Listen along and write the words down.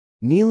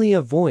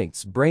Noelia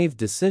Voigt's brave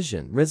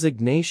decision,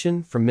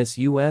 resignation from Miss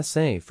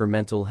USA for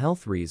mental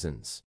health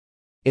reasons.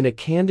 In a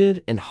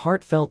candid and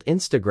heartfelt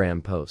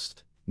Instagram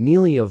post,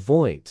 Noelia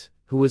Voigt,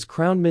 who was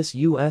crowned Miss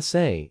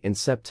USA in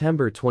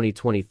September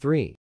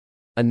 2023,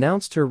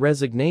 announced her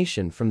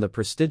resignation from the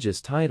prestigious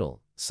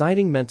title,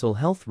 citing mental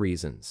health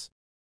reasons.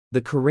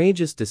 The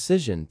courageous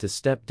decision to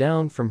step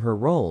down from her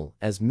role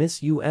as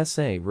Miss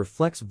USA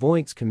reflects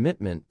Voigt's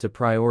commitment to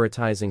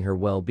prioritizing her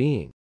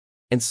well-being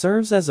and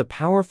serves as a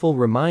powerful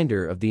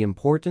reminder of the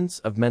importance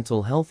of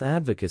mental health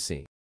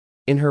advocacy.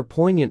 In her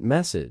poignant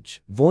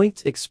message,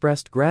 Voigt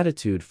expressed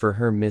gratitude for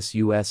her Miss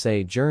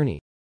USA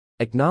journey,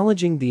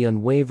 acknowledging the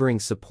unwavering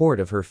support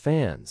of her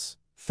fans,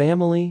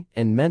 family,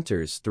 and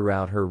mentors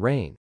throughout her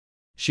reign.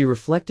 She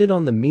reflected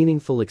on the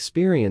meaningful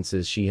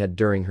experiences she had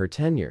during her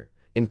tenure,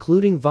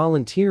 including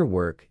volunteer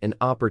work and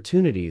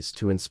opportunities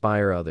to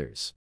inspire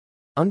others,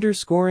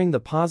 underscoring the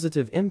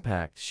positive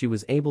impact she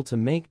was able to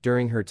make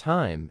during her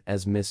time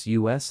as Miss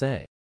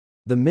USA.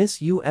 The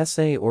Miss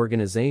USA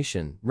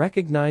organization,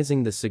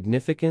 recognizing the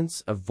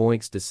significance of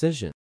Voigt's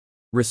decision,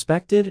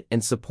 respected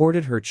and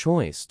supported her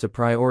choice to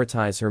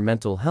prioritize her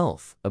mental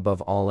health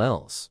above all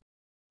else.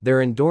 Their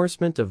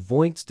endorsement of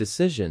Voigt's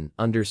decision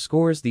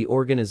underscores the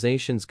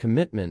organization's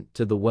commitment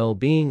to the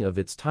well-being of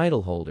its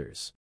title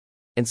holders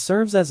and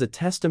serves as a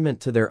testament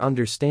to their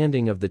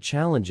understanding of the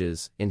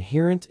challenges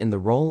inherent in the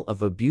role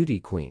of a beauty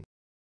queen.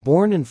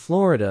 Born in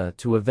Florida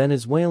to a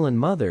Venezuelan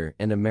mother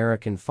and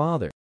American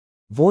father,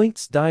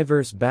 Voigt's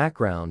diverse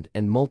background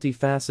and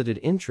multifaceted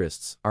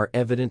interests are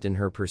evident in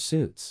her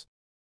pursuits,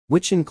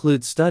 which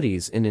include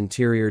studies in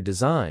interior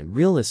design,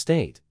 real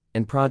estate,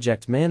 and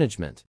project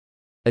management.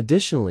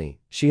 Additionally,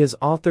 she has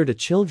authored a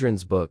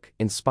children's book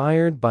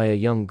inspired by a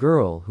young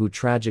girl who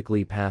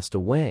tragically passed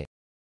away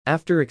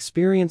after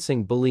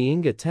experiencing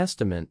bullying, a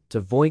testament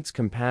to Voigt's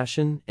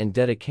compassion and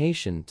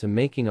dedication to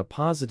making a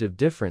positive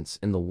difference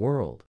in the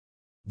world.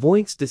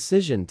 Voigt's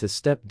decision to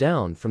step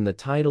down from the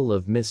title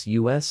of Miss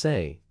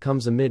USA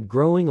comes amid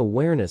growing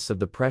awareness of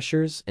the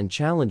pressures and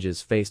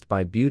challenges faced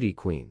by beauty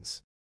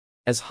queens.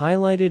 As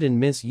highlighted in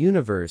Miss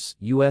Universe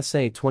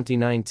USA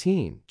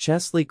 2019,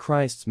 Chesley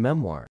Christ's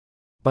memoir,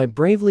 by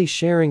bravely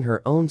sharing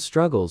her own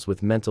struggles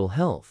with mental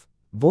health,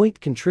 Voigt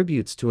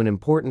contributes to an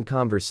important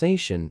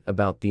conversation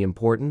about the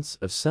importance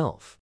of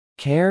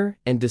self-care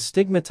and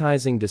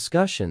destigmatizing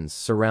discussions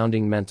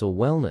surrounding mental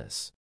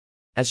wellness.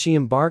 As she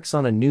embarks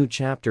on a new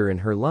chapter in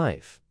her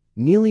life,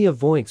 Noelia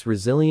Voigt's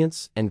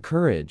resilience and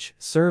courage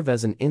serve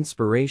as an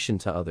inspiration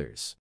to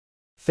others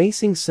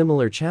facing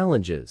similar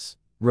challenges,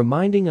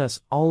 reminding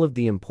us all of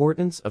the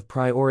importance of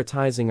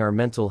prioritizing our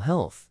mental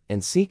health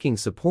and seeking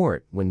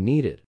support when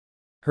needed.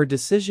 Her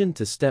decision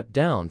to step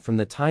down from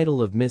the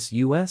title of Miss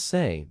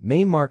USA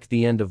may mark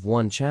the end of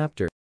one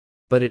chapter,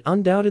 but it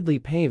undoubtedly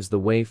paves the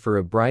way for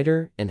a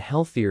brighter and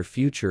healthier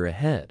future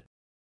ahead.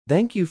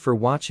 Thank you for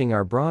watching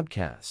our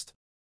broadcast.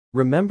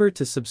 Remember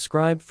to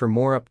subscribe for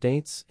more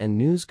updates and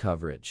news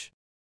coverage.